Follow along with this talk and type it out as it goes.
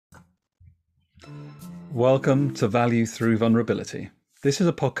Welcome to Value Through Vulnerability. This is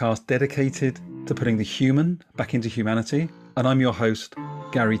a podcast dedicated to putting the human back into humanity, and I'm your host,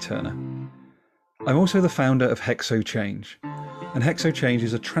 Gary Turner. I'm also the founder of Hexo Change, and Hexo Change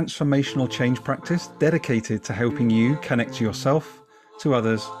is a transformational change practice dedicated to helping you connect to yourself, to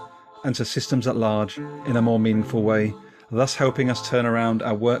others, and to systems at large in a more meaningful way, thus helping us turn around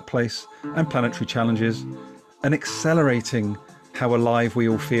our workplace and planetary challenges and accelerating how alive we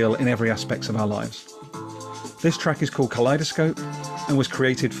all feel in every aspect of our lives. This track is called Kaleidoscope and was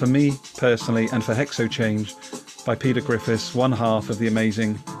created for me personally and for Hexo Change by Peter Griffiths, one half of the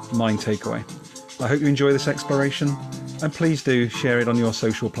amazing Mind Takeaway. I hope you enjoy this exploration, and please do share it on your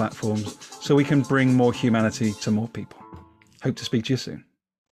social platforms so we can bring more humanity to more people. Hope to speak to you soon.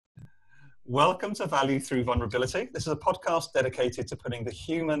 Welcome to Value Through Vulnerability. This is a podcast dedicated to putting the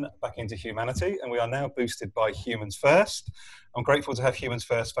human back into humanity, and we are now boosted by Humans First. I'm grateful to have Humans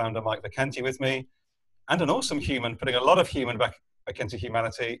First founder Mike Vacanti with me, and an awesome human, putting a lot of human back into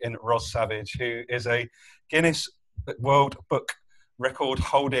humanity, in Ros Savage, who is a Guinness World Book record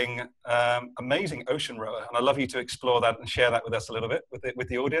holding amazing ocean rower. And I'd love you to explore that and share that with us a little bit with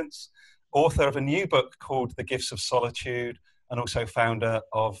the audience. Author of a new book called The Gifts of Solitude, and also founder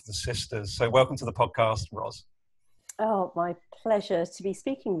of The Sisters. So welcome to the podcast, Ros. Oh, my pleasure to be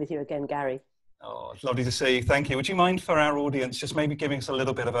speaking with you again, Gary. Oh, it's lovely to see you. Thank you. Would you mind, for our audience, just maybe giving us a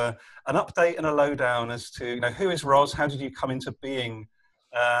little bit of an update and a lowdown as to, who is Ros? How did you come into being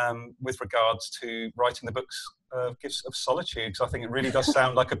with regards to writing the books Gifts of Solitude? Because I think it really does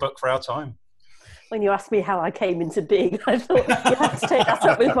sound like a book for our time. When you asked me how I came into being, I thought you had to take that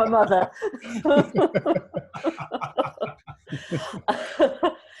up with my mother.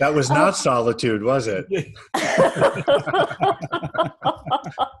 That was not solitude, was it?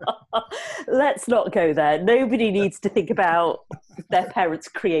 Let's not go there. Nobody needs to think about their parents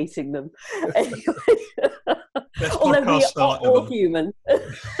creating them. Anyway, although we are all human,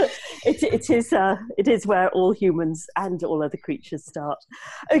 it is where all humans and all other creatures start.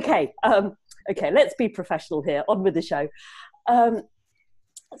 Okay, let's be professional here. On with the show.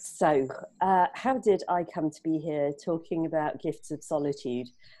 So, how did I come to be here talking about Gifts of Solitude?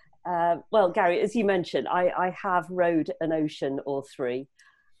 Well, Gary, as you mentioned, I have rowed an ocean or three,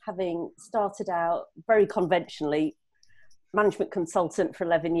 having started out very conventionally, management consultant for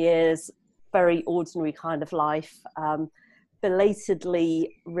 11 years, very ordinary kind of life,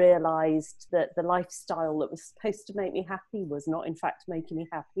 belatedly realised that the lifestyle that was supposed to make me happy was not in fact making me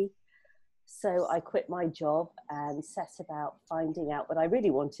happy. So I quit my job and set about finding out what I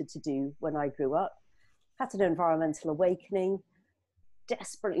really wanted to do when I grew up. Had an environmental awakening,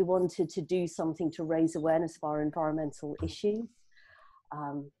 desperately wanted to do something to raise awareness of our environmental issues.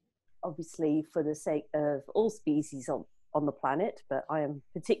 Obviously for the sake of all species on the planet, but I am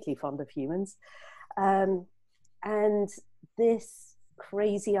particularly fond of humans. And this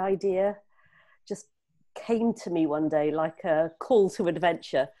crazy idea just came to me one day like a call to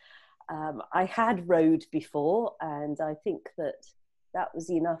adventure. I had rowed before, and I think that was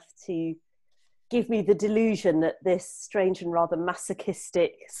enough to give me the delusion that this strange and rather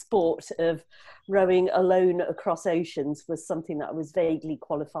masochistic sport of rowing alone across oceans was something that I was vaguely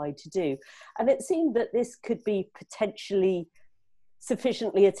qualified to do. And it seemed that this could be potentially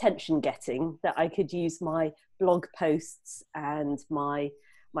sufficiently attention-getting that I could use my blog posts and my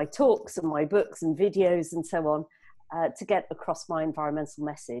talks and my books and videos and so on to get across my environmental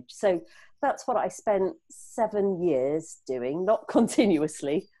message. So that's what I spent 7 years doing, not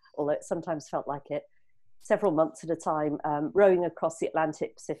continuously, although it sometimes felt like it, several months at a time, rowing across the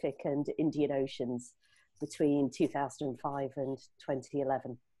Atlantic, Pacific and Indian Oceans between 2005 and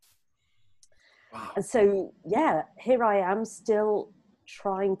 2011. Wow. And so, yeah, here I am still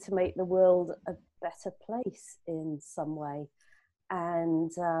trying to make the world a better place in some way.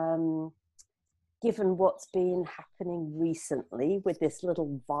 And given what's been happening recently with this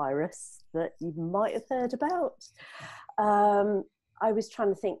little virus that you might have heard about, I was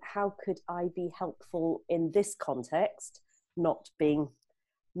trying to think, how could I be helpful in this context, not being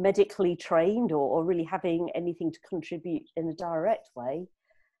medically trained or really having anything to contribute in a direct way.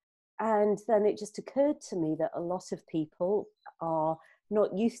 And then it just occurred to me that a lot of people are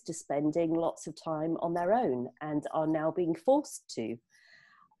not used to spending lots of time on their own and are now being forced to.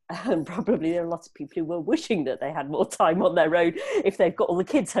 And probably there are a lot of people who were wishing that they had more time on their own if they've got all the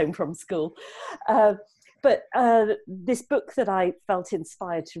kids home from school. But this book that I felt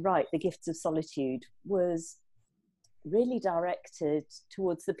inspired to write, The Gifts of Solitude, was really directed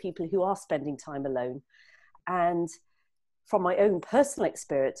towards the people who are spending time alone. And from my own personal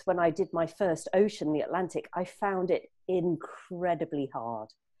experience, when I did my first ocean, the Atlantic, I found it incredibly hard.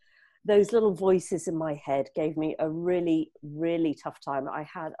 those little voices in my head gave me a really, really tough time. I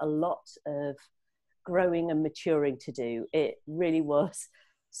had a lot of growing and maturing to do. It really was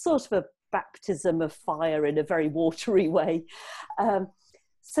sort of a baptism of fire in a very watery way.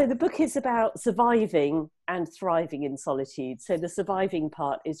 So the book is about surviving and thriving in solitude. So the surviving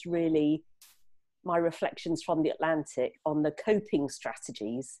part is really my reflections from the Atlantic on the coping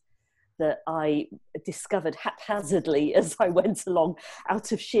strategies that I discovered haphazardly as I went along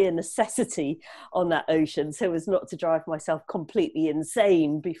out of sheer necessity on that ocean, so as not to drive myself completely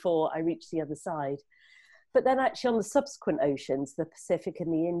insane before I reached the other side. But then actually on the subsequent oceans, the Pacific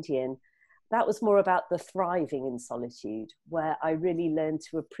and the Indian, that was more about the thriving in solitude, where I really learned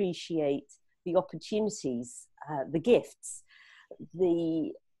to appreciate the opportunities, the gifts,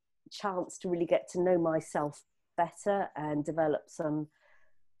 the chance to really get to know myself better and develop some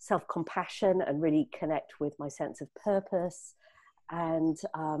self-compassion and really connect with my sense of purpose. And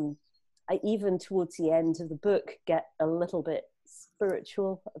I even towards the end of the book get a little bit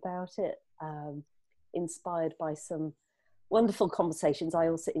spiritual about it, inspired by some wonderful conversations. I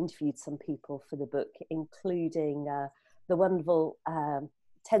also interviewed some people for the book, including the wonderful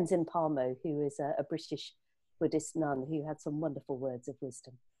Tenzin Palmo, who is a British Buddhist nun who had some wonderful words of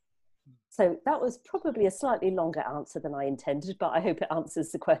wisdom. So that was probably a slightly longer answer than I intended, but I hope it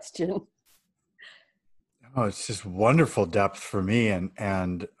answers the question. Oh, it's just wonderful depth for me,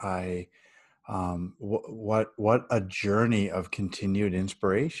 and I, what a journey of continued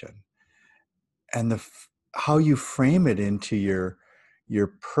inspiration, and how you frame it into your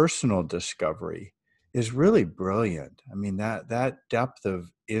personal discovery is really brilliant. I mean, that depth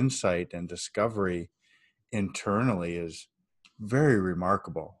of insight and discovery internally is very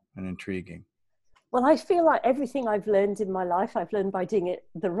remarkable and intriguing. Well, I feel like everything I've learned in my life, I've learned by doing it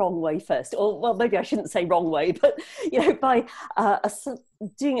the wrong way first. Or, well, maybe I shouldn't say wrong way, but, by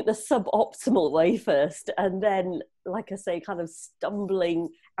doing it the suboptimal way first. And then, like I say, kind of stumbling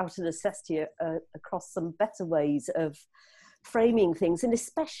out of necessity across some better ways of framing things. And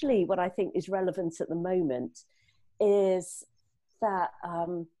especially what I think is relevant at the moment is that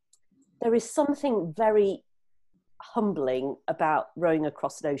there is something very humbling about rowing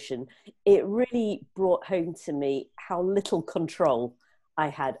across an ocean. It really brought home to me how little control I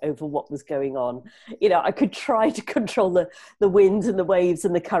had over what was going on. I could try to control the wind and the waves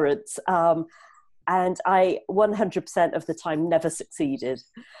and the currents, and I 100% of the time never succeeded.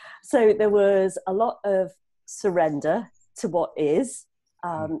 So there was a lot of surrender to what is.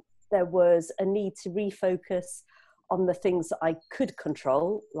 There was a need to refocus on the things that I could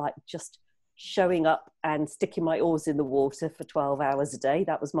control, like just showing up and sticking my oars in the water for 12 hours a day.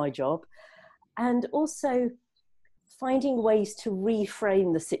 That was my job. And also finding ways to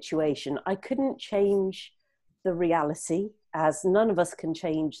reframe the situation. I couldn't change the reality, as none of us can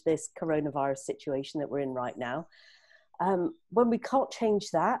change this coronavirus situation that we're in right now. When we can't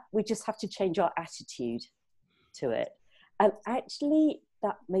change that, we just have to change our attitude to it. And actually,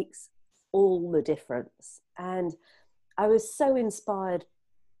 that makes all the difference. And I was so inspired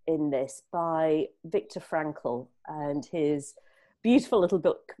in this by Viktor Frankl and his beautiful little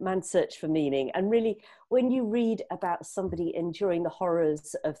book, Man's Search for Meaning. And really, when you read about somebody enduring the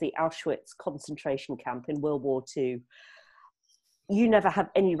horrors of the Auschwitz concentration camp in World War II, you never have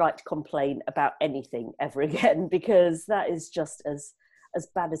any right to complain about anything ever again, because that is just as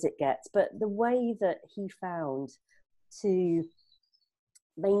bad as it gets. But the way that he found to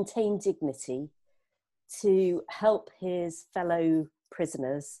maintain dignity, to help his fellow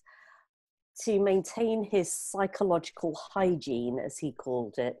prisoners, to maintain his psychological hygiene, as he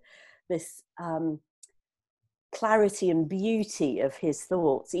called it, this clarity and beauty of his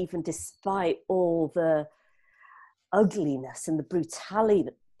thoughts, even despite all the ugliness and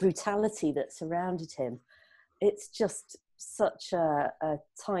the brutality that surrounded him. It's just such a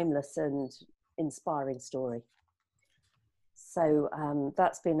timeless and inspiring story. So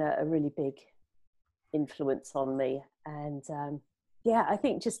that's been a really big influence on me. And I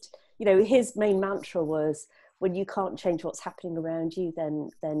think just, his main mantra was, when you can't change what's happening around you,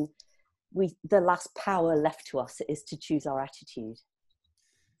 then the last power left to us is to choose our attitude.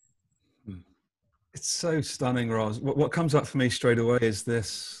 It's so stunning, Roz. What comes up for me straight away is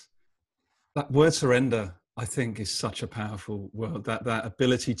that word surrender, I think, is such a powerful word, that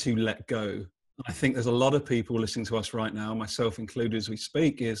ability to let go. I think there's a lot of people listening to us right now, myself included as we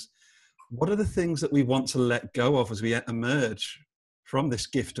speak, is what are the things that we want to let go of as we emerge from this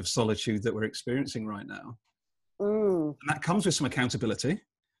gift of solitude that we're experiencing right now? And that comes with some accountability.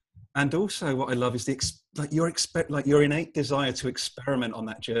 And also what I love is your innate desire to experiment on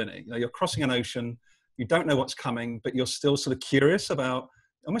that journey. You're crossing an ocean, you don't know what's coming, but you're still sort of curious about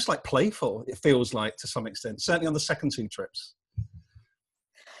almost like playful, it feels like, to some extent, certainly on the second two trips.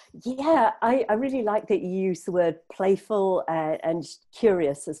 Yeah, I really like that you use the word playful and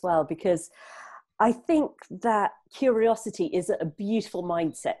curious as well, because I think that curiosity is a beautiful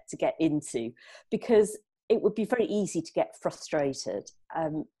mindset to get into, because it would be very easy to get frustrated.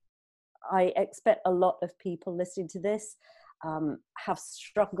 I expect a lot of people listening to this have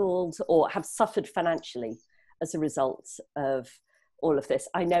struggled or have suffered financially as a result of all of this.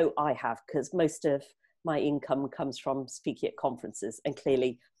 I know I have, because most of my income comes from speaking at conferences, and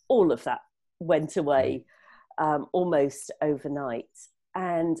clearly all of that went away almost overnight.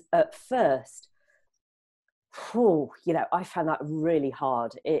 And at first, I found that really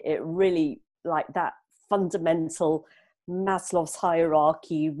hard. It really, like, that fundamental Maslow's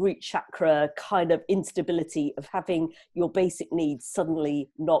hierarchy, root chakra kind of instability of having your basic needs suddenly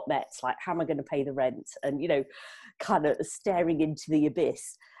not met. Like, how am I going to pay the rent? And, kind of staring into the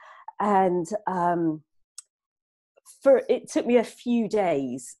abyss. And it took me a few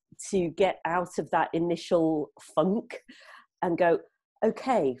days to get out of that initial funk and go,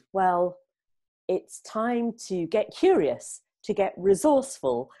 okay, well, it's time to get curious, to get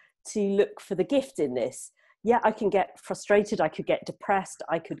resourceful, to look for the gift in this. Yeah, I can get frustrated, I could get depressed,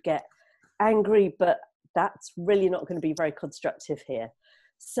 I could get angry, but that's really not going to be very constructive here.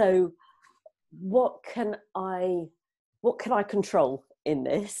 So what can I control in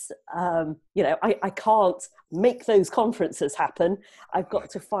this? I can't make those conferences happen. I've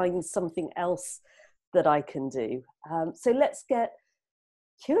got to find something else that I can do. So let's get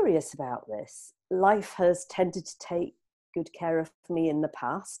curious about this. Life has tended to take good care of me in the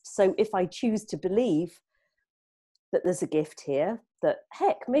past. So if I choose to believe that there's a gift here, that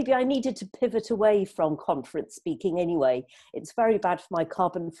heck, maybe I needed to pivot away from conference speaking anyway. It's very bad for my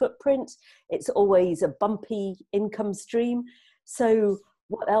carbon footprint. It's always a bumpy income stream. So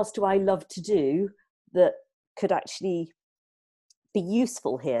what else do I love to do that could actually be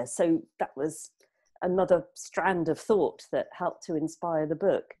useful here? So that was another strand of thought that helped to inspire the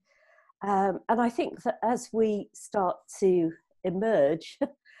book. And I think that as we start to emerge,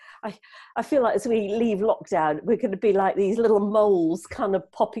 I feel like as we leave lockdown, we're going to be like these little moles kind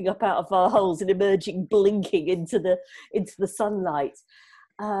of popping up out of our holes and emerging, blinking into the sunlight.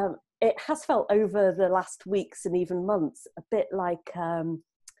 It has felt over the last weeks and even months a bit like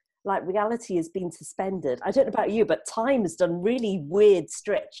reality has been suspended. I don't know about you, but time has done really weird,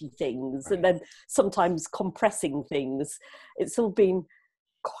 stretchy things, and then sometimes compressing things. It's all been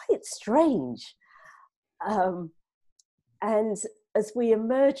quite strange. And as we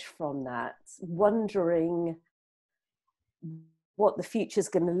emerge from that, wondering what the future is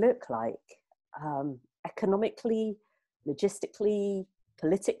going to look like, economically, logistically,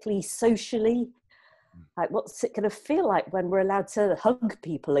 politically, socially. Like, what's it going to feel like when we're allowed to hug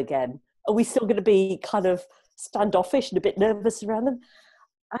people again? Are we still going to be kind of standoffish and a bit nervous around them?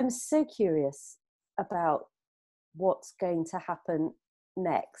 I'm so curious about what's going to happen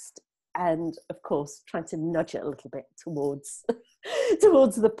next. And of course, trying to nudge it a little bit towards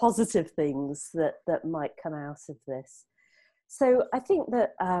the positive things that might come out of this. So I think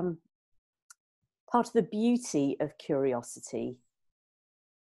that part of the beauty of curiosity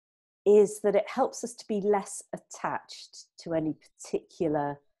is that it helps us to be less attached to any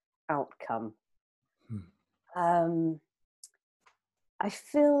particular outcome. I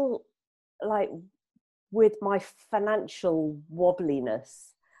feel like with my financial wobbliness,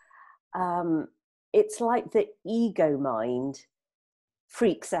 it's like the ego mind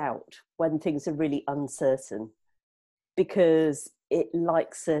freaks out when things are really uncertain, because it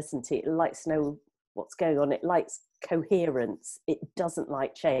likes certainty, it likes to know what's going on, it likes coherence, it doesn't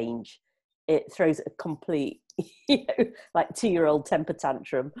like change. It throws a complete like 2-year-old temper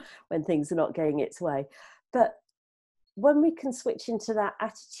tantrum when things are not going its way. But when we can switch into that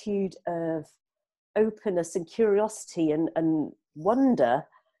attitude of openness and curiosity and wonder,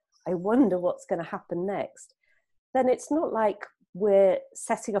 I wonder what's going to happen next, then it's not like we're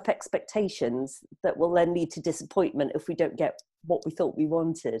setting up expectations that will then lead to disappointment if we don't get what we thought we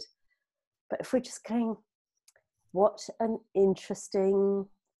wanted. But if we're just going, what an interesting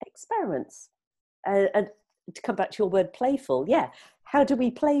experiment. And to come back to your word playful, how do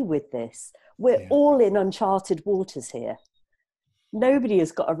we play with this? We're all in uncharted waters here. Nobody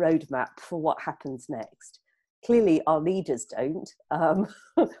has got a roadmap for what happens next. Clearly our leaders don't,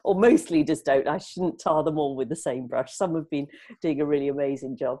 or most leaders don't. I shouldn't tar them all with the same brush. Some have been doing a really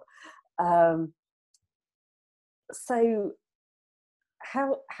amazing job. So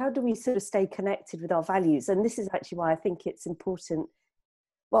how do we sort of stay connected with our values? And this is actually why I think it's important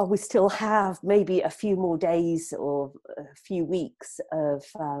Well, we still have maybe a few more days or a few weeks of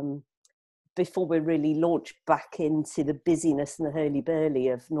before we really launch back into the busyness and the hurly-burly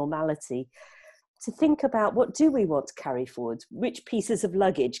of normality, to think about, what do we want to carry forward? Which pieces of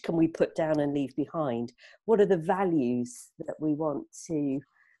luggage can we put down and leave behind? What are the values that we want to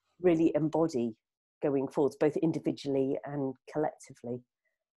really embody going forward, both individually and collectively?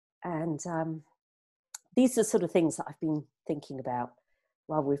 And these are sort of things that I've been thinking about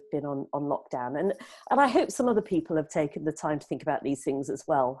while we've been on lockdown. And I hope some other people have taken the time to think about these things as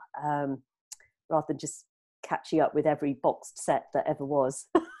well, rather than just catching up with every boxed set that ever was.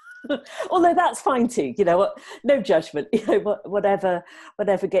 Although that's fine too, you know, no judgment, you know, whatever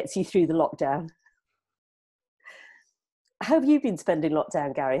gets you through the lockdown. How have you been spending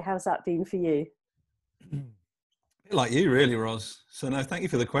lockdown, Gary? How's that been for you? Like you, really, Ros. So no, thank you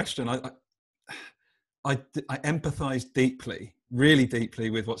for the question. I empathise deeply, really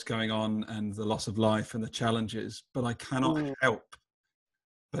deeply, with what's going on and the loss of life and the challenges, but I cannot help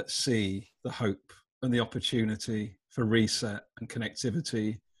but see the hope and the opportunity for reset and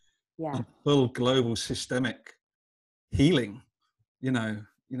connectivity and full global systemic healing, you know,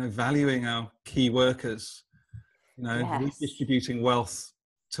 valuing our key workers, you know, redistributing wealth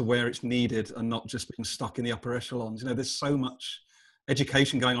to where it's needed and not just being stuck in the upper echelons. You know, there's so much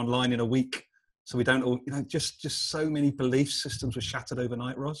education going online in a week. So we don't all, you know, just so many belief systems were shattered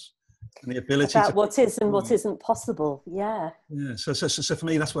overnight, Ros. And the ability about what is and what isn't possible. Yeah. So for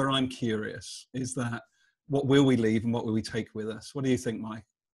me, that's where I'm curious, is that what will we leave and what will we take with us? What do you think, Mike?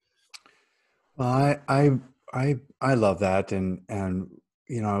 Well, I love that, and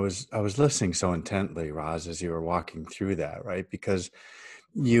you know, I was listening so intently, Roz, as you were walking through that, right? Because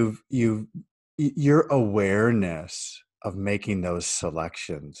your awareness of making those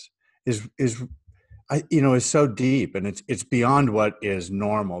selections is so deep, and it's beyond what is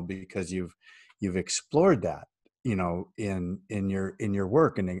normal, because you've explored that, you know, in your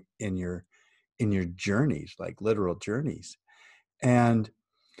work and in your journeys, like literal journeys. And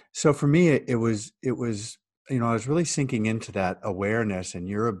so for me, it was, you know, I was really sinking into that awareness and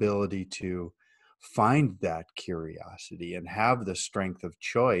your ability to find that curiosity and have the strength of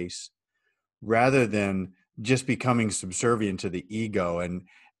choice, rather than just becoming subservient to the ego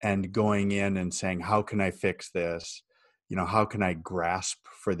and going in and saying, how can I fix this? You know, how can I grasp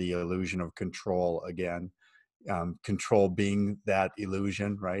for the illusion of control again? Control being that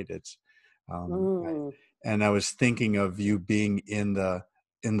illusion, right? It's, and I was thinking of you being in the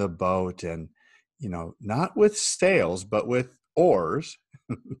boat, and, you know, not with sails, but with oars.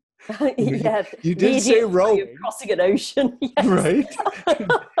 You did say rowing. Crossing an ocean. Yes. Right?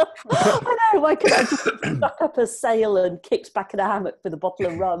 I know, why could I just stuck up a sail and kicked back in a hammock with a bottle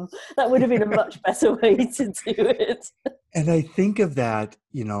of rum? That would have been a much better way to do it. And I think of that,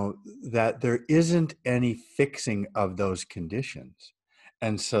 you know, that there isn't any fixing of those conditions.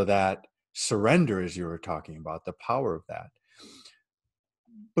 And so that surrender, as you were talking about, the power of that.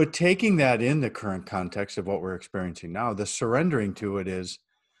 But taking that in the current context of what we're experiencing now, the surrendering to it is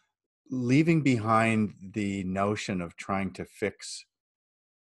leaving behind the notion of trying to fix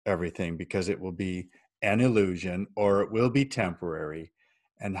everything, because it will be an illusion or it will be temporary.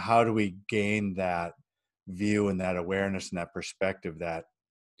 And how do we gain that view and that awareness and that perspective that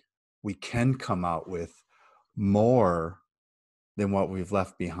we can come out with more than what we've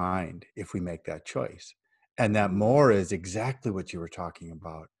left behind if we make that choice? And that more is exactly what you were talking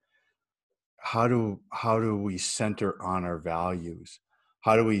about. How do we center on our values?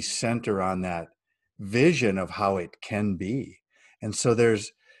 How do we center on that vision of how it can be? And so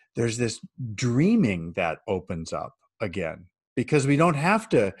there's this dreaming that opens up again, because we don't have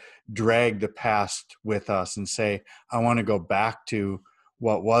to drag the past with us and say, I want to go back to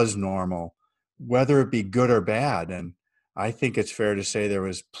what was normal, whether it be good or bad. And I think it's fair to say there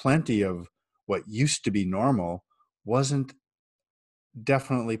was plenty of what used to be normal wasn't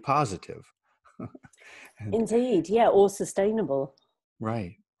definitely positive. Indeed, yeah, or sustainable.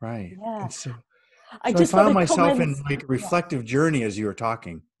 Right. Yeah. And so I found myself in like a reflective journey as you were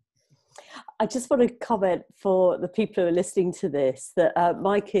talking. I just want to comment for the people who are listening to this that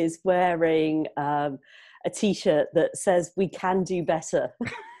Mike is wearing a T-shirt that says "We can do better,"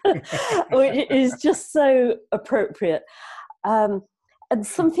 which is just so appropriate. And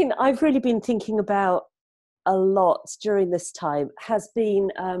something I've really been thinking about a lot during this time has been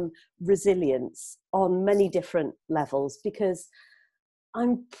resilience on many different levels, because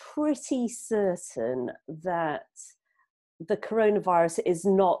I'm pretty certain that the coronavirus is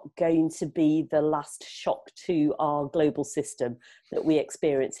not going to be the last shock to our global system that we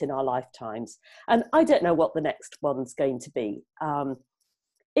experience in our lifetimes. And I don't know what the next one's going to be.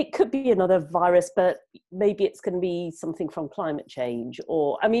 it could be another virus, but maybe it's going to be something from climate change.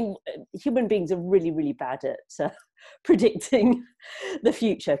 Or, I mean, human beings are really, really bad at predicting the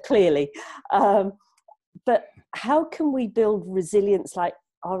future, clearly. But how can we build resilience, like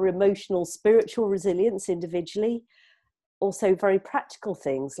our emotional, spiritual resilience individually? Also very practical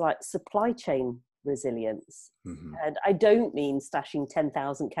things like supply chain resilience. Mm-hmm. And I don't mean stashing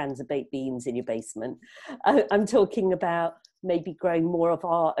 10,000 cans of baked beans in your basement. I'm talking about maybe growing more of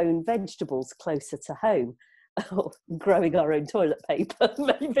our own vegetables closer to home, or growing our own toilet paper,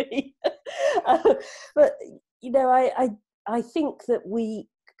 maybe. But, you know, I think that we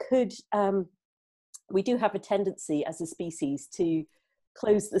could, we do have a tendency as a species to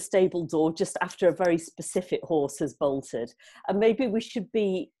close the stable door just after a very specific horse has bolted. And maybe we should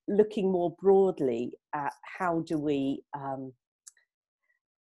be looking more broadly at how do we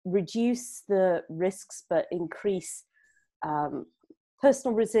reduce the risks but increase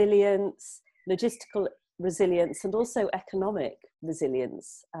personal resilience, logistical resilience, and also economic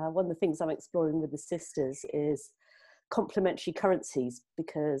resilience. One of the things I'm exploring with the sisters is complementary currencies,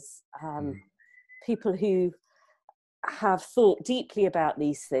 because people who have thought deeply about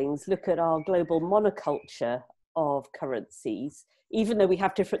these things look at our global monoculture of currencies. Even though we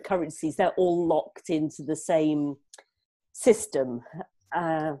have different currencies, they're all locked into the same system.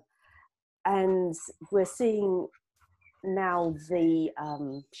 And we're seeing now the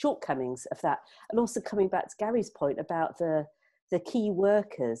shortcomings of that. And also coming back to Gary's point about the key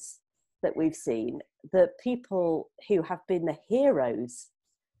workers that we've seen, the people who have been the heroes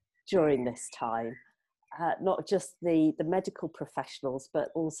during this time, not just the medical professionals, but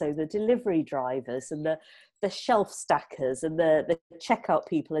also the delivery drivers and the shelf stackers and the checkout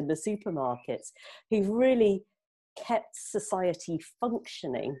people in the supermarkets, who've really kept society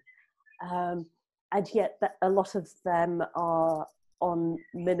functioning. And yet a lot of them are on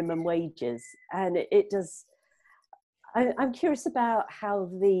minimum wages. And it does, I'm curious about how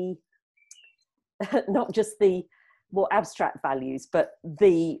the, not just the more abstract values, but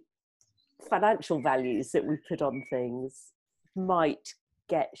the financial values that we put on things might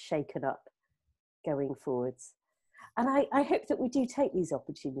get shaken up going forwards. And I hope that we do take these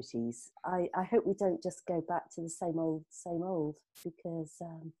opportunities. I hope we don't just go back to the same old, because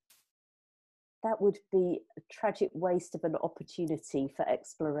that would be a tragic waste of an opportunity for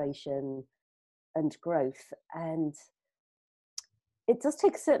exploration and growth. And it does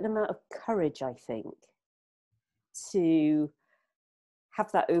take a certain amount of courage, I think, to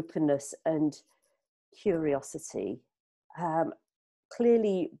have that openness and curiosity.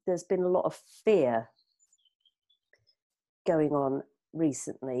 Clearly, there's been a lot of fear going on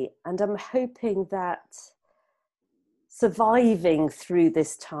recently, and I'm hoping that surviving through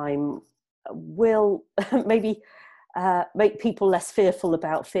this time will maybe make people less fearful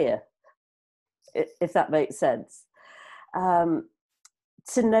about fear, if that makes sense. To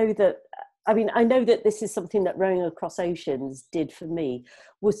know that, I mean, I know that this is something that rowing across oceans did for me,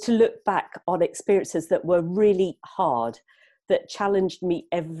 was to look back on experiences that were really hard, that challenged me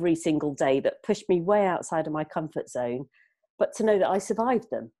every single day, that pushed me way outside of my comfort zone, but to know that I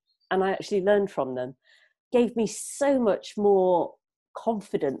survived them and I actually learned from them, gave me so much more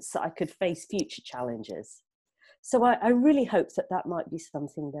confidence that I could face future challenges. So I really hope that might be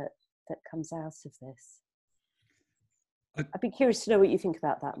something that comes out of this. I'd be curious to know what you think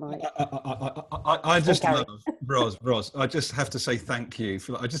about that, Mike. I just love, Ros, I just have to say thank you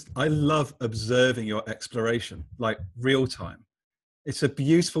for, I love observing your exploration, like real time. It's a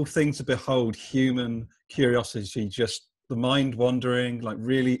beautiful thing to behold, human curiosity, just the mind wandering, like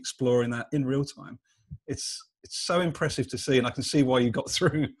really exploring that in real time. It's so impressive to see, and I can see why you got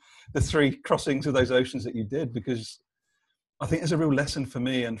through the 3 crossings of those oceans that you did, because I think there's a real lesson for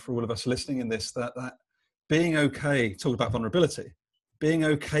me and for all of us listening in this, that being okay, talk about vulnerability, being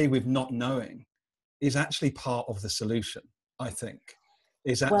okay with not knowing is actually part of the solution, I think.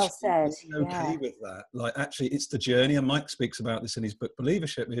 Is actually well said. Being okay with that. Like, actually, it's the journey, and Mike speaks about this in his book,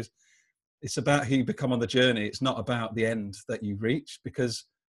 Believership, is it's about who you become on the journey. It's not about the end that you reach, because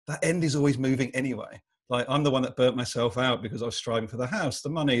that end is always moving anyway. Like, I'm the one that burnt myself out because I was striving for the house, the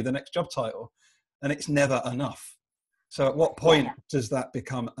money, the next job title, and it's never enough. So at what point does that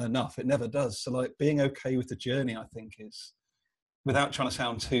become enough? It never does. So like, being okay with the journey, I think, is, without trying to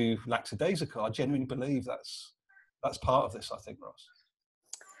sound too lackadaisical, I genuinely believe that's part of this, I think, Ross.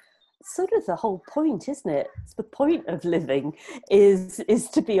 Sort of the whole point, isn't it? It's the point of living is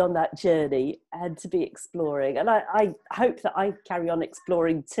to be on that journey and to be exploring. And I hope that I carry on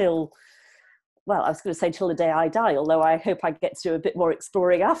exploring till, well, I was going to say till the day I die, although I hope I get to do a bit more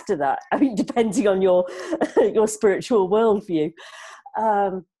exploring after that. I mean, depending on your spiritual worldview.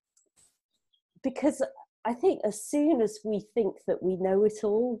 Because I think as soon as we think that we know it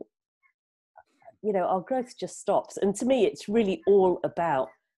all, our growth just stops. And to me, it's really all about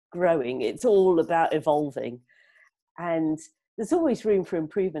growing. It's all about evolving. And there's always room for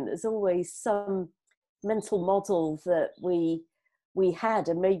improvement. There's always some mental model that we had,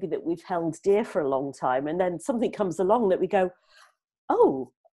 and maybe that we've held dear for a long time. And then something comes along that we go,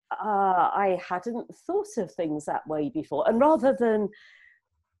 oh, I hadn't thought of things that way before. And rather than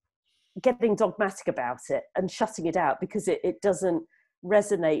getting dogmatic about it and shutting it out because it doesn't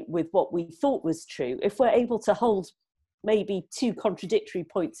resonate with what we thought was true, if we're able to hold maybe two contradictory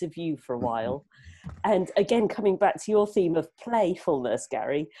points of view for a while, and again, coming back to your theme of playfulness,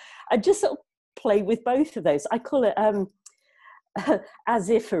 Gary, I just sort of play with both of those. I call it as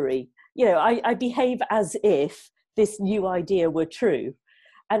ifery. I behave as if this new idea were true.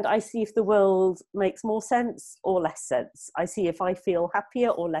 And I see if the world makes more sense or less sense. I see if I feel happier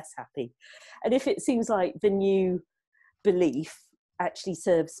or less happy. And if it seems like the new belief actually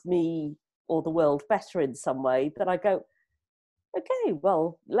serves me or the world better in some way, then I go, okay,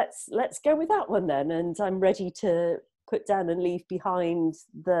 well, let's go with that one then. And I'm ready to put down and leave behind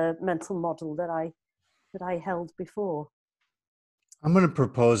the mental model that I held before. I'm going to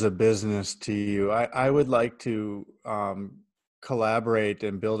propose a business to you. I would like to collaborate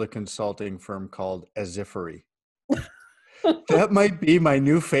and build a consulting firm called Azifery. That might be my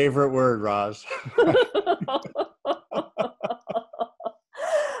new favorite word, Roz.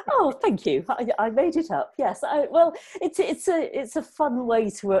 Oh, thank you. I made it up. Yes. Well, it's a fun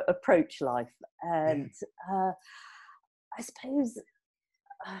way to approach life, and I suppose.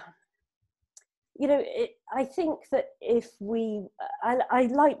 I think that if I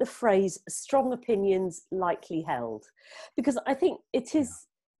like the phrase strong opinions lightly held, because I think it is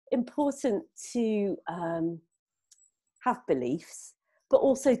important to have beliefs, but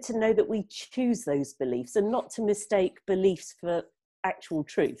also to know that we choose those beliefs and not to mistake beliefs for actual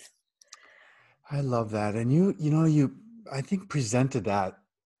truth. I love that. And you I think presented that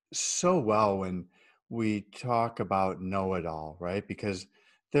so well when we talk about know-it-all, right? Because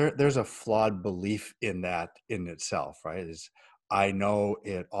there's a flawed belief in that in itself, right? Is I know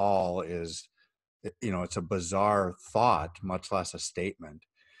it all is, it's a bizarre thought, much less a statement.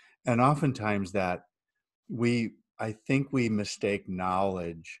 And oftentimes that I think we mistake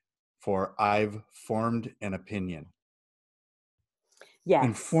knowledge for I've formed an opinion. Yes.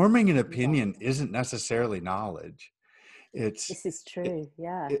 And forming an opinion isn't necessarily knowledge. This is true.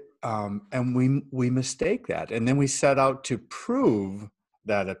 And we mistake that. And then we set out to prove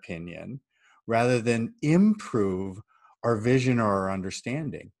that opinion rather than improve our vision or our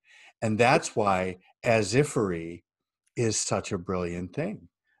understanding. And that's why as-ifery is such a brilliant thing,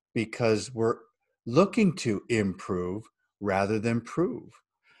 because we're looking to improve rather than prove.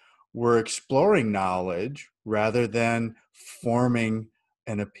 We're exploring knowledge rather than forming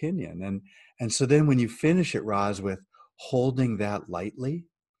an opinion. And so then when you finish it, Roz, with holding that lightly,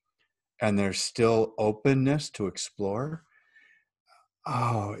 and there's still openness to explore,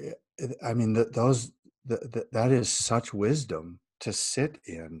 that is such wisdom to sit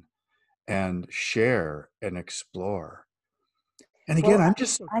in and share and explore. And again, I'm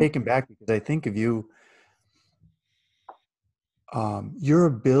just so taken back because I think of you, your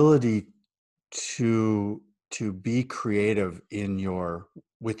ability to be creative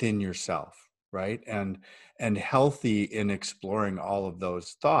within yourself, right? And healthy in exploring all of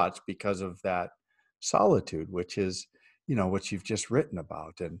those thoughts because of that solitude, which is, what you've just written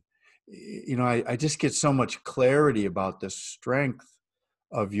about. And, I just get so much clarity about the strength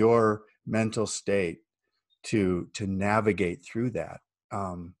of your mental state to navigate through that.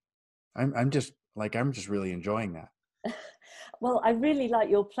 I'm just really enjoying that. Well, I really like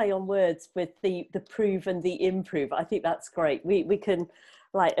your play on words with the prove and the improve. I think that's great. We can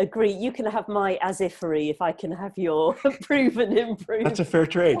agree. You can have my as-ifery if I can have your prove and improve. That's a fair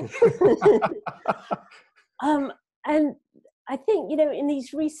trade. And I think, in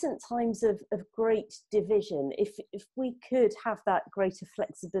these recent times of great division, if we could have that greater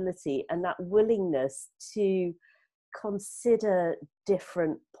flexibility and that willingness to consider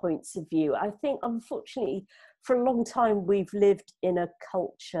different points of view. I think, unfortunately, for a long time, we've lived in a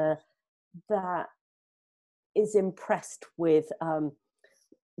culture that is impressed with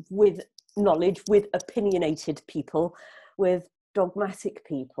knowledge, with opinionated people, with dogmatic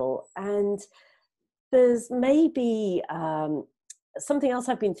people. And there's maybe something else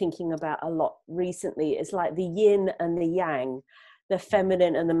I've been thinking about a lot recently is like the yin and the yang, the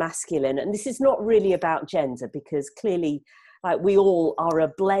feminine and the masculine. And this is not really about gender, because clearly like we all are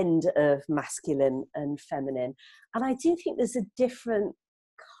a blend of masculine and feminine. And I do think there's a different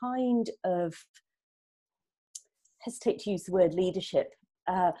kind of, hesitate to use the word leadership,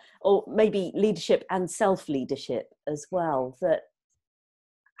 or maybe leadership and self-leadership as well, that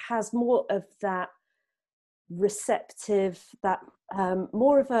has more of that receptive, that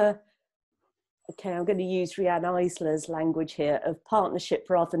more of a, okay, I'm going to use Riane Eisler's language here, of partnership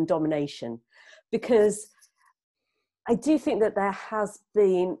rather than domination, because I do think that there has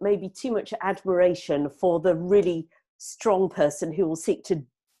been maybe too much admiration for the really strong person who will seek to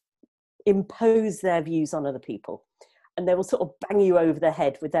impose their views on other people, and they will sort of bang you over the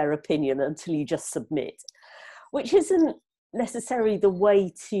head with their opinion until you just submit, which isn't necessarily the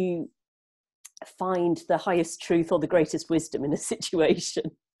way to find the highest truth or the greatest wisdom in a situation.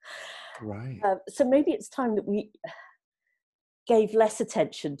 Right. So maybe it's time that we gave less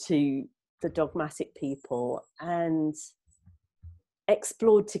attention to the dogmatic people and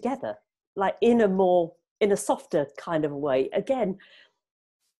explored together, like in a softer kind of a way. Again,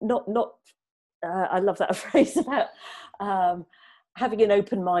 not I love that phrase about having an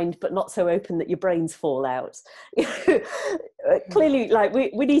open mind, but not so open that your brains fall out. Clearly, like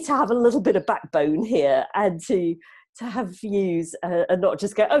we need to have a little bit of backbone here, and to have views and not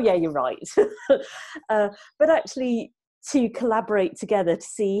just go, oh yeah, you're right. But actually to collaborate together to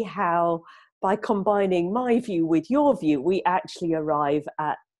see how, by combining my view with your view, we actually arrive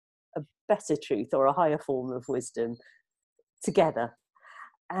at a better truth or a higher form of wisdom together.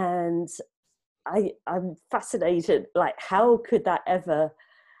 And I'm fascinated, like, how could that ever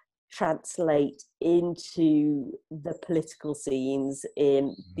translate into the political scenes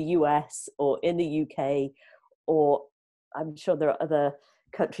in the US or in the UK, or I'm sure there are other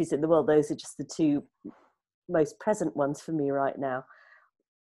countries in the world. Those are just the two most present ones for me right now,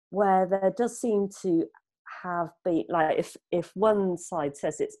 where there does seem to have been, like, if one side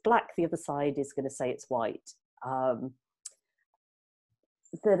says it's black, the other side is going to say it's white.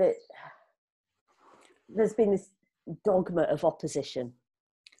 There's been this dogma of opposition.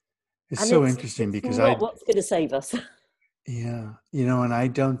 It's so interesting because what's going to save us. Yeah, and I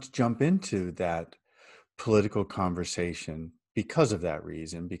don't jump into that political conversation because of that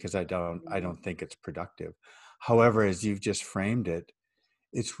reason, because I don't think it's productive. However, as you've just framed it,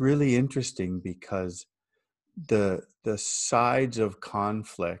 it's really interesting because the sides of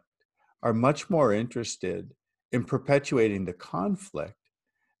conflict are much more interested in perpetuating the conflict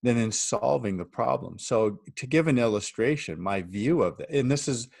than in solving the problem. So to give an illustration, my view of that, and this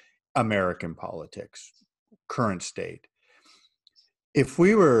is American politics, current state. If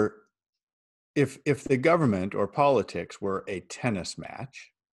the government or politics were a tennis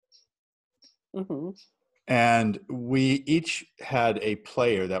match, Mm-hmm. and we each had a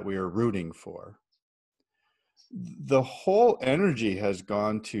player that we were rooting for, the whole energy has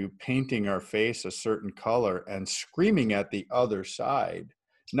gone to painting our face a certain color and screaming at the other side,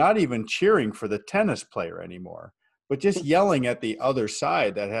 not even cheering for the tennis player anymore, but just yelling at the other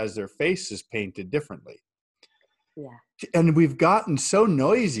side that has their faces painted differently. Yeah. And we've gotten so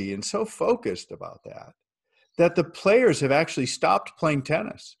noisy and so focused about that the players have actually stopped playing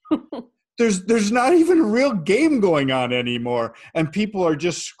tennis. There's not even a real game going on anymore, and people are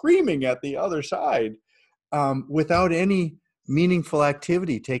just screaming at the other side without any meaningful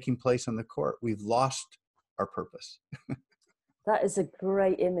activity taking place on the court. We've lost our purpose. That is a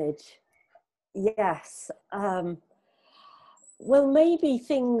great image. Yes. Well, maybe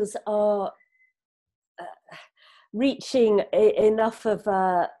things are reaching enough of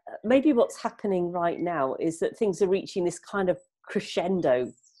maybe what's happening right now is that things are reaching this kind of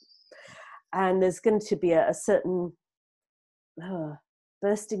crescendo, and there's going to be a certain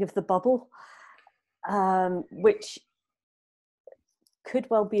bursting of the bubble, which could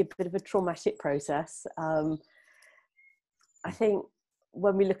well be a bit of a traumatic process. I think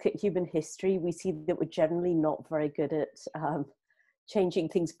when we look at human history, we see that we're generally not very good at changing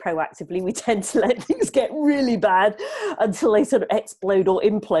things proactively. We tend to let things get really bad until they sort of explode or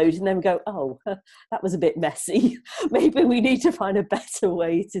implode, and then we go, oh, that was a bit messy. Maybe we need to find a better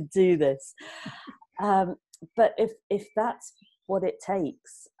way to do this. But if that's what it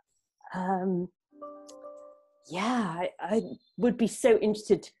takes, I would be so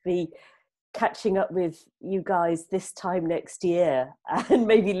interested to be catching up with you guys this time next year, and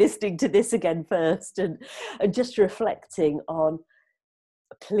maybe listening to this again first, and just reflecting on,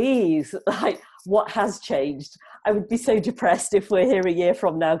 please, like, what has changed. I would be so depressed if we're here a year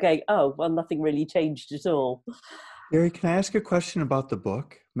from now going, oh, well, nothing really changed at all. Gary, can I ask a question about the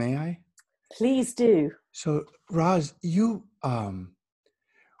book? May I? Please do. So, Roz, you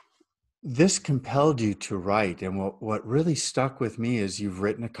this compelled you to write. And what really stuck with me is you've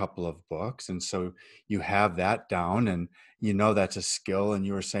written a couple of books. And so you have that down and you know that's a skill. And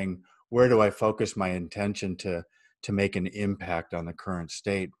you were saying, where do I focus my intention to make an impact on the current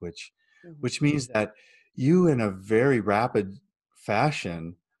state, which means that you in a very rapid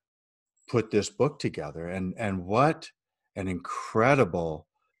fashion put this book together. And what an incredible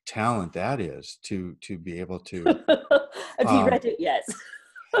talent that is to be able to. Have you read it yet?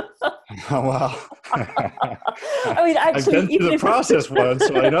 Well, I mean, actually, I've been through the process once,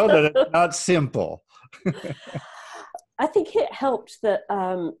 so I know that it's not simple. I think it helped that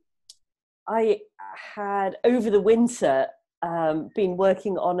I had, over the winter, been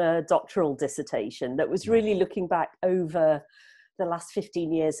working on a doctoral dissertation that was really looking back over the last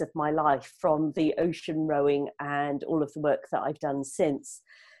 15 years of my life, from the ocean rowing and all of the work that I've done since.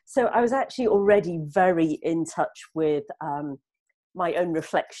 So I was actually already very in touch with my own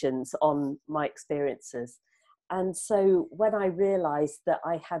reflections on my experiences. And so when I realized that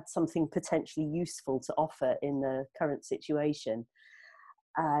I had something potentially useful to offer in the current situation,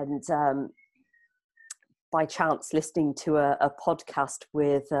 and by chance listening to a podcast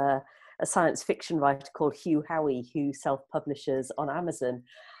with a science fiction writer called Hugh Howey, who self-publishes on Amazon,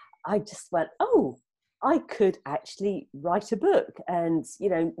 I just went, oh, I could actually write a book. And, you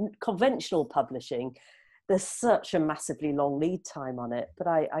know, conventional publishing, there's such a massively long lead time on it, but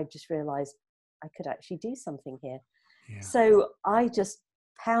I just realized I could actually do something here. Yeah. So I just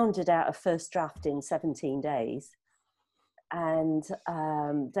pounded out a first draft in 17 days and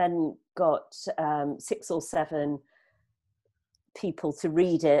then got 6 or 7 people to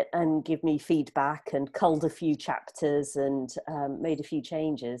read it and give me feedback, and culled a few chapters and made a few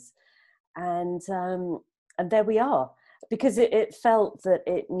changes. And there we are, because it felt that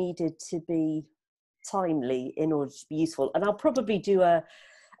it needed to be timely in order to be useful. And I'll probably do a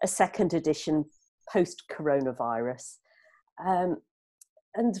second edition post coronavirus.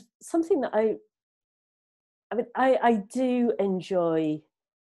 And something that I do enjoy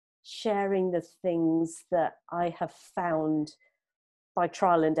sharing the things that I have found by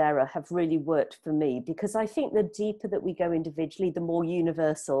trial and error have really worked for me, because I think the deeper that we go individually, the more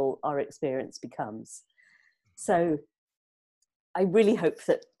universal our experience becomes. So I really hope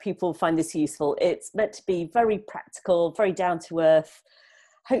that people find this useful. It's meant to be very practical, very down to earth,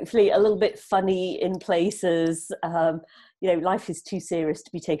 hopefully a little bit funny in places. You know, life is too serious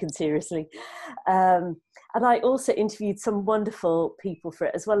to be taken seriously. And I also interviewed some wonderful people for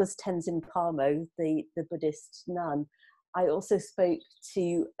it, as well as Tenzin Palmo, the Buddhist nun. I also spoke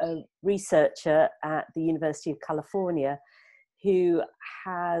to a researcher at the University of California who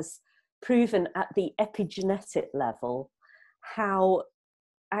has proven at the epigenetic level how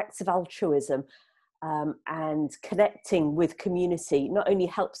acts of altruism and connecting with community not only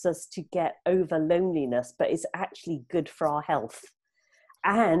helps us to get over loneliness, but is actually good for our health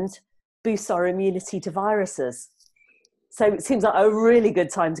and boosts our immunity to viruses. So it seems like a really good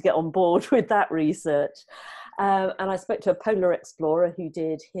time to get on board with that research. And I spoke to a polar explorer who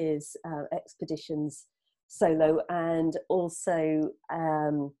did his expeditions solo, and also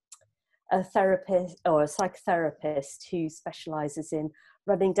a therapist or a psychotherapist who specializes in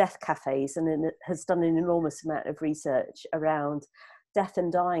running death cafes and has done an enormous amount of research around death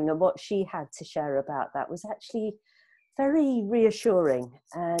and dying. And what she had to share about that was actually very reassuring.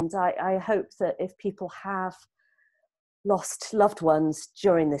 And I hope that if people have lost loved ones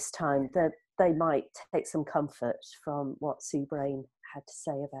during this time, that they might take some comfort from what Sue Brain had to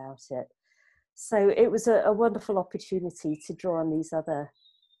say about it. So it was a wonderful opportunity to draw on these other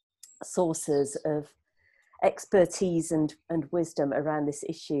sources of expertise and wisdom around this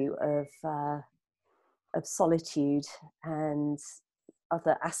issue of solitude and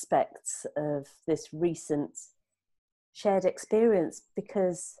other aspects of this recent shared experience,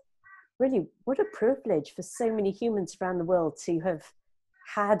 because really, what a privilege for so many humans around the world to have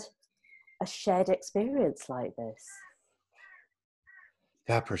had a shared experience like this.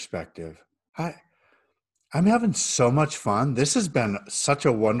 That perspective. I'm having so much fun. This has been such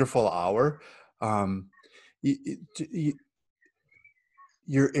a wonderful hour.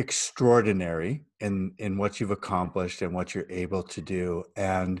 You're extraordinary in what you've accomplished and what you're able to do.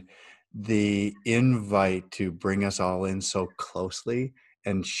 And the invite to bring us all in so closely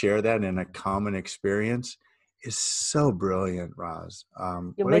and share that in a common experience is so brilliant, Roz.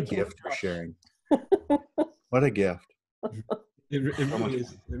 What a gift you're sharing. What a gift.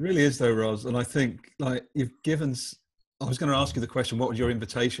 It really is though, Roz. And I think, like, you've given, I was going to ask you the question, what would your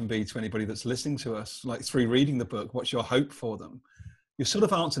invitation be to anybody that's listening to us, like through reading the book? What's your hope for them? You sort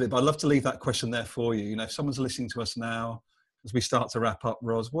of answered it, but I'd love to leave that question there for you. You know, if someone's listening to us now, as we start to wrap up,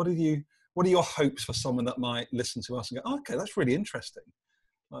 Ros, what are your hopes for someone that might listen to us and go, oh, okay, that's really interesting?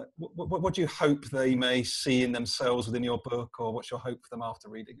 Like, what do you hope they may see in themselves within your book, or what's your hope for them after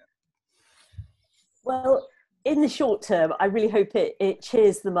reading it? Well, in the short term, I really hope it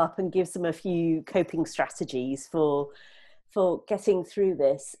cheers them up and gives them a few coping strategies for getting through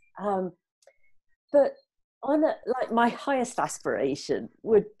this. But like my highest aspiration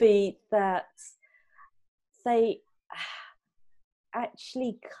would be that they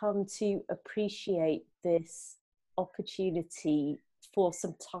actually come to appreciate this opportunity for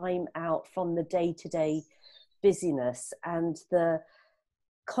some time out from the day-to-day busyness and the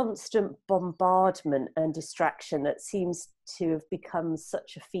constant bombardment and distraction that seems to have become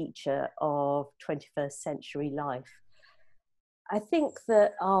such a feature of 21st century life. I think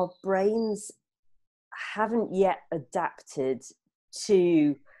that our brains haven't yet adapted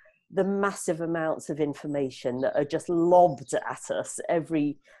to the massive amounts of information that are just lobbed at us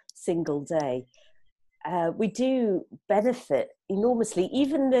every single day. We do benefit enormously.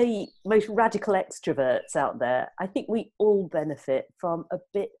 Even the most radical extroverts out there, I think we all benefit from a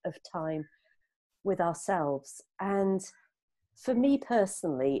bit of time with ourselves. And for me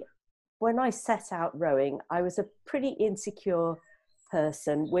personally, when I set out rowing, I was a pretty insecure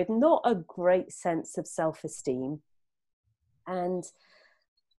person with not a great sense of self-esteem. And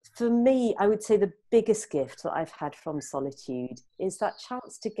for me, I would say the biggest gift that I've had from solitude is that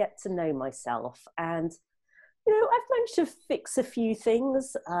chance to get to know myself. And, you know, I've managed to fix a few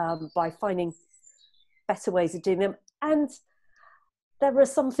things by finding better ways of doing them. And there are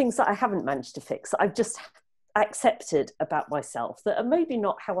some things that I haven't managed to fix that I've just accepted about myself that are maybe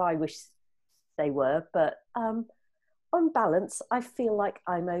not how I wish they were, but on balance, I feel like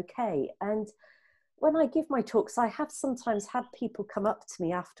I'm okay. And when I give my talks, I have sometimes had people come up to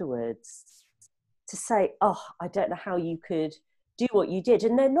me afterwards to say, oh, I don't know how you could do what you did.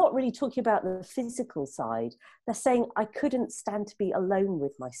 And they're not really talking about the physical side. They're saying, I couldn't stand to be alone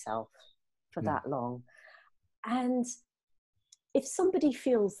with myself for that long. And if somebody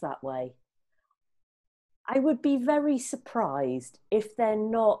feels that way, I would be very surprised if they're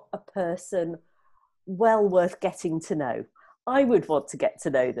not a person well worth getting to know. I would want to get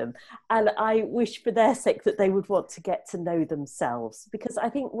to know them, and I wish for their sake that they would want to get to know themselves, because I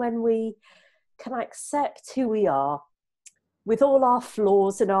think when we can accept who we are with all our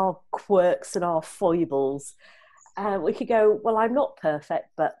flaws and our quirks and our foibles, we could go, well, I'm not perfect,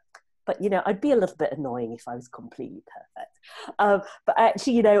 but you know, I'd be a little bit annoying if I was completely perfect. But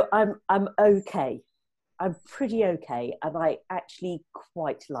actually, you know, I'm okay. I'm pretty okay, and I actually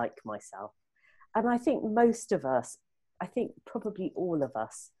quite like myself. And I think most of us, I think probably all of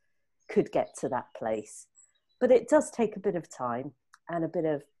us, could get to that place. But it does take a bit of time and a bit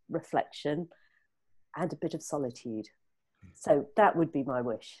of reflection and a bit of solitude. So that would be my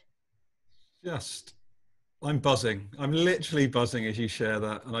wish. I'm buzzing. I'm literally buzzing as you share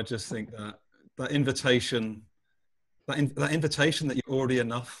that. And I just think that invitation that you're already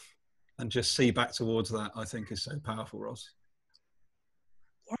enough and just see back towards that, I think is so powerful, Ros.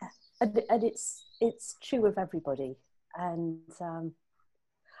 Yeah, and it's true of everybody. And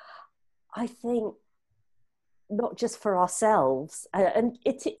I think not just for ourselves, and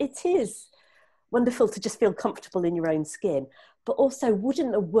it is wonderful to just feel comfortable in your own skin, but also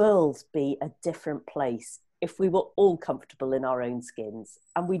wouldn't the world be a different place if we were all comfortable in our own skins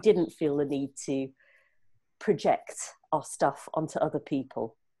and we didn't feel the need to project our stuff onto other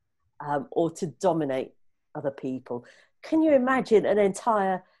people or to dominate other people? Can you imagine an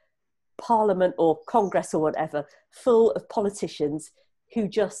entire parliament or congress or whatever full of politicians who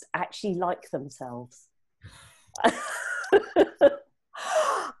just actually like themselves?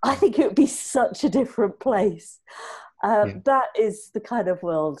 I think it would be such a different place. That is the kind of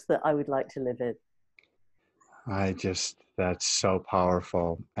world that I would like to live in. That's so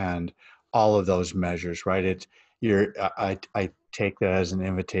powerful. And all of those measures, right? I take that as an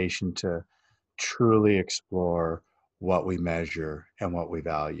invitation to truly explore what we measure and what we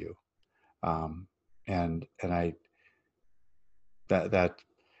value. That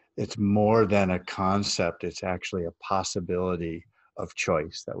it's more than a concept. It's actually a possibility of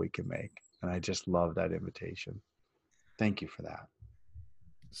choice that we can make. And I just love that invitation. Thank you for that.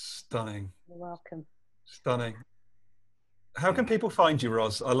 Stunning. You're welcome. Stunning. How can people find you,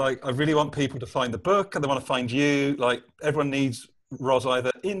 Ros? I really want people to find the book, and they want to find you. Like, everyone needs Ros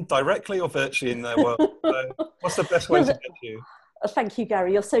either indirectly or virtually in their world. So what's the best way to get to you? Thank you,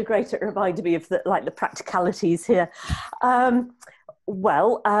 Gary. You're so great at reminding me of the practicalities here.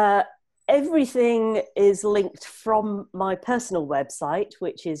 Everything is linked from my personal website,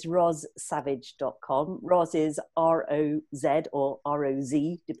 which is rozsavage.com. Roz is R-O-Z or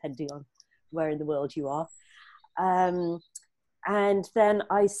R-O-Z, depending on where in the world you are. And then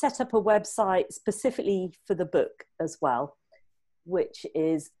I set up a website specifically for the book as well, which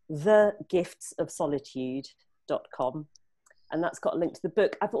is thegiftsofsolitude.com. And that's got a link to the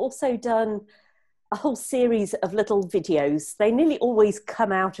book. I've also done a whole series of little videos. They nearly always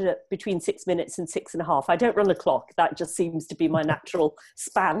come out at between 6 minutes and 6.5. I don't run a clock. That just seems to be my natural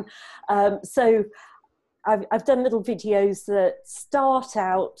span. So I've done little videos that start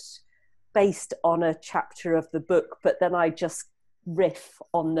out based on a chapter of the book, but then I just riff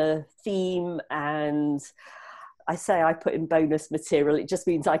on the theme, and I say I put in bonus material. It just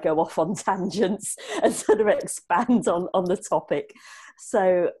means I go off on tangents and sort of expand on the topic.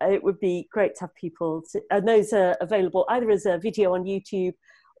 So it would be great to have people and those are available either as a video on YouTube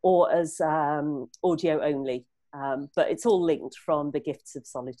or as audio only. But it's all linked from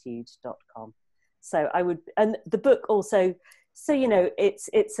thegiftsofsolitude.com. So I would, and the book also, so, you know, it's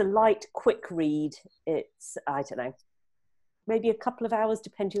a light, quick read. It's, I don't know, maybe a couple of hours,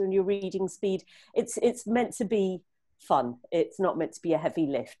 depending on your reading speed. It's meant to be fun. It's not meant to be a heavy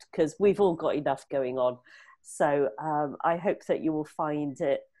lift, because we've all got enough going on. So I hope that you will find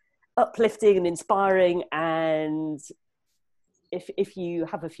it uplifting and inspiring. And if you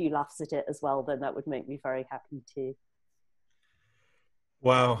have a few laughs at it as well, then that would make me very happy too.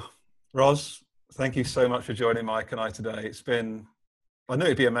 Wow. Roz, thank you so much for joining Mike and I today. It's been, I knew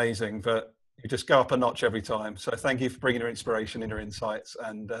it'd be amazing, but you just go up a notch every time. So thank you for bringing your inspiration and your insights.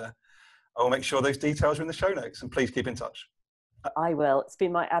 And I will make sure those details are in the show notes, and please keep in touch. I will. It's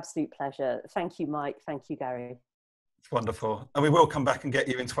been my absolute pleasure. Thank you, Mike. Thank you, Gary. It's wonderful. And we will come back and get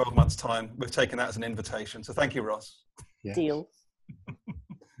you in 12 months' time. We've taken that as an invitation. So thank you, Roz. Yes. Deal.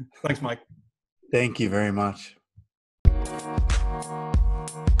 Thanks, Mike. Thank you very much.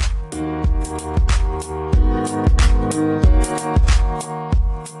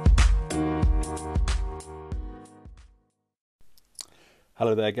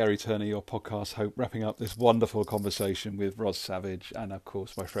 Hello there, Gary Turner, your podcast host, wrapping up this wonderful conversation with Roz Savage and, of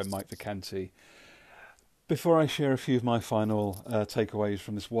course, my friend Mike Vacanti. Before I share a few of my final takeaways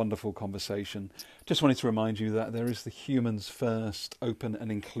from this wonderful conversation, just wanted to remind you that there is the Humans First open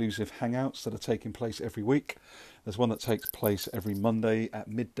and inclusive hangouts that are taking place every week. There's one that takes place every Monday at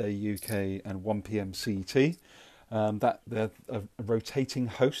midday UK and 1 p.m. CET. A rotating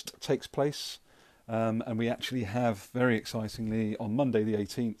host takes place. And we actually have, very excitingly, on Monday the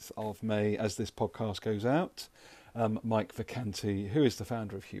 18th of May, as this podcast goes out, Mike Vacanti, who is the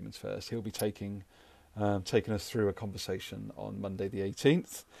founder of Humans First. He'll be taking us through a conversation on Monday the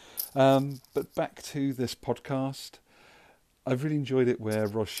 18th. But back to this podcast, I've really enjoyed it where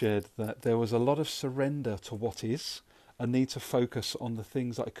Roz shared that there was a lot of surrender to what is, a need to focus on the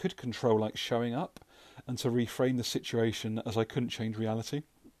things that I could control, like showing up, and to reframe the situation as I couldn't change reality,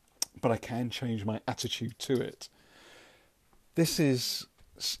 but I can change my attitude to it. This is,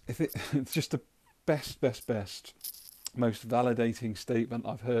 it's just the best, most validating statement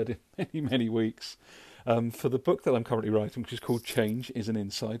I've heard in many, many weeks for the book that I'm currently writing, which is called Change is an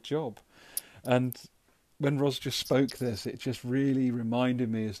Inside Job. And when Roz just spoke this, it just really reminded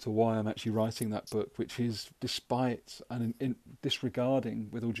me as to why I'm actually writing that book, which is, despite and in disregarding,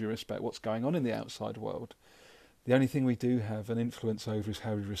 with all due respect, what's going on in the outside world, the only thing we do have an influence over is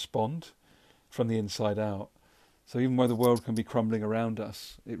how we respond from the inside out. So even though the world can be crumbling around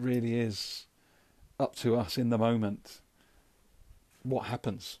us, it really is up to us in the moment. What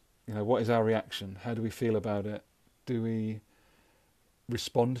happens? You know, what is our reaction? How do we feel about it? Do we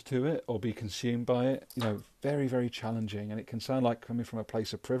respond to it or be consumed by it? You know, very, very challenging. And it can sound like coming from a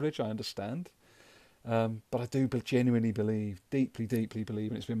place of privilege, I understand. But I do genuinely believe, deeply believe,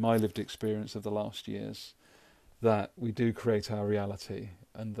 and it's been my lived experience of the last years, that we do create our reality,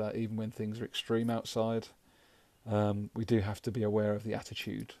 and that even when things are extreme outside, we do have to be aware of the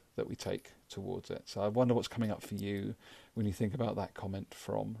attitude that we take towards it. So I wonder what's coming up for you when you think about that comment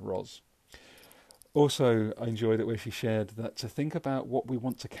from Roz. Also, I enjoyed it where she shared that to think about what we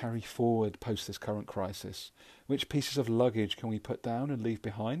want to carry forward post this current crisis. Which pieces of luggage can we put down and leave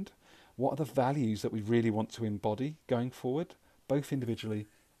behind? What are the values that we really want to embody going forward, both individually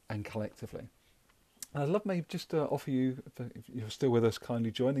and collectively? I'd love maybe just to offer you, if you're still with us,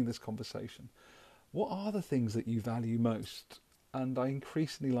 kindly joining this conversation. What are the things that you value most? And I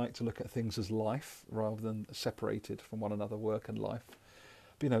increasingly like to look at things as life rather than separated from one another, work and life.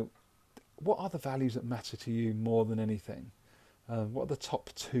 But, you know, what are the values that matter to you more than anything? What are the top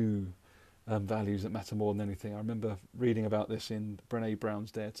two values that matter more than anything. I remember reading about this in Brené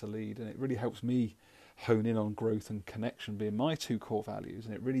Brown's Dare to Lead, and it really helps me hone in on growth and connection being my two core values,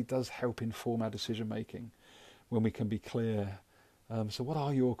 and it really does help inform our decision making when we can be clear. So what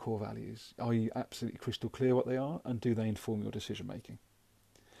are your core values? Are you absolutely crystal clear what they are, and do they inform your decision making?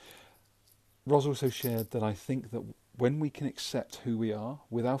 Ros also shared that I think that when we can accept who we are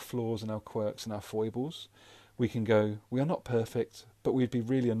with our flaws and our quirks and our foibles, we can go, we are not perfect, but we'd be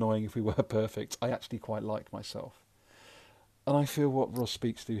really annoying if we were perfect. I actually quite like myself. And I feel what Ros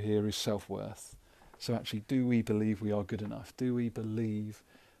speaks to here is self-worth. So actually, do we believe we are good enough? Do we believe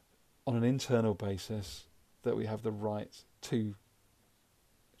on an internal basis that we have the right to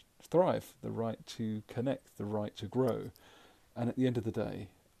thrive, the right to connect, the right to grow? And at the end of the day,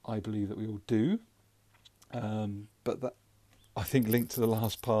 I believe that we all do. But that, I think, linked to the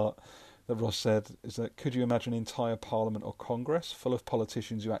last part that Ros said, is that could you imagine an entire parliament or congress full of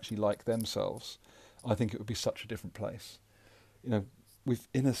politicians who actually like themselves? I think it would be such a different place. You know, we've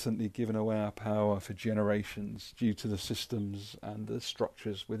innocently given away our power for generations due to the systems and the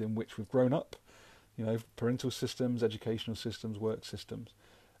structures within which we've grown up. You know, parental systems, educational systems, work systems.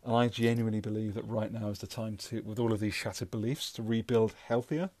 And I genuinely believe that right now is the time to, with all of these shattered beliefs, to rebuild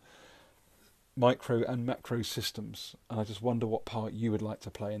healthier micro and macro systems. And I just wonder what part you would like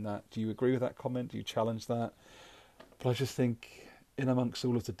to play in that. Do you agree with that comment? Do you challenge that? But I just think in amongst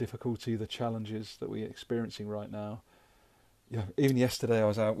all of the difficulty, the challenges that we're experiencing right now, even yesterday I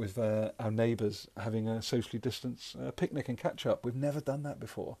was out with our neighbours having a socially distanced picnic and catch up. We've never done that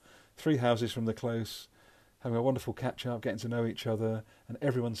before. 3 houses from the close, having a wonderful catch up, getting to know each other, and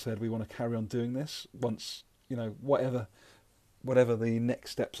everyone said we want to carry on doing this once, whatever the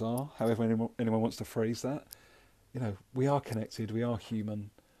next steps are, however anyone wants to phrase that. We are connected, we are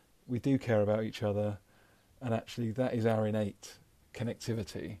human, we do care about each other, and actually that is our innate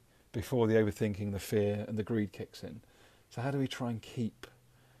connectivity before the overthinking, the fear and the greed kicks in. So how do we just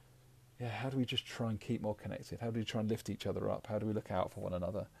try and keep more connected? How do we try and lift each other up? How do we look out for one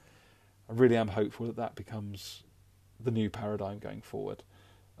another? I really am hopeful that that becomes the new paradigm going forward.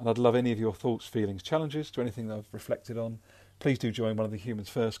 And I'd love any of your thoughts, feelings, challenges to anything that I've reflected on. Please do join one of the Humans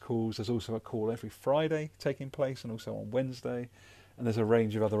First calls. There's also a call every Friday taking place and also on Wednesday. And there's a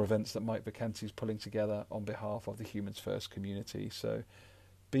range of other events that Mike Vacanti is pulling together on behalf of the Humans First community. So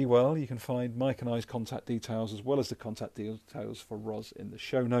be well. You can find Mike and I's contact details as well as the contact details for Ros in the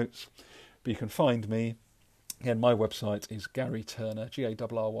show notes. But you can find me. Again, my website is Gary Turner, Garry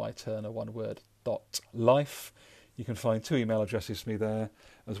Turner, one word, .life. You can find 2 email addresses for me there,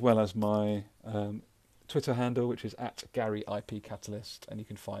 as well as my Twitter handle, which is @GaryIPCatalyst, and you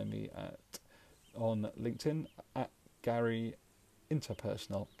can find me on LinkedIn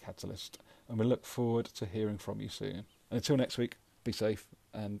 @GaryInterpersonalCatalyst. And we look forward to hearing from you soon. And until next week, be safe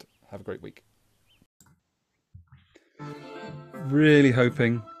and have a great week. Really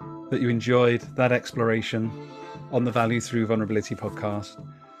hoping that you enjoyed that exploration on the Value Through Vulnerability podcast.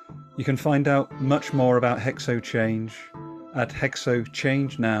 You can find out much more about Hexo Change at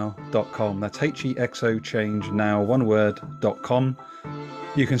hexochange.now.com. That's HEXOChange.now, one word, .com.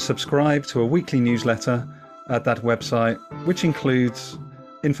 You can subscribe to a weekly newsletter at that website, which includes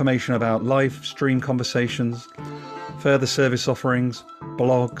information about live stream conversations, further service offerings,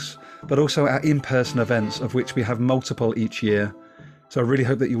 blogs, but also our in-person events, of which we have multiple each year. So I really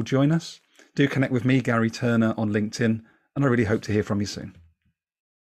hope that you'll join us. Do connect with me, Gary Turner, on LinkedIn, and I really hope to hear from you soon.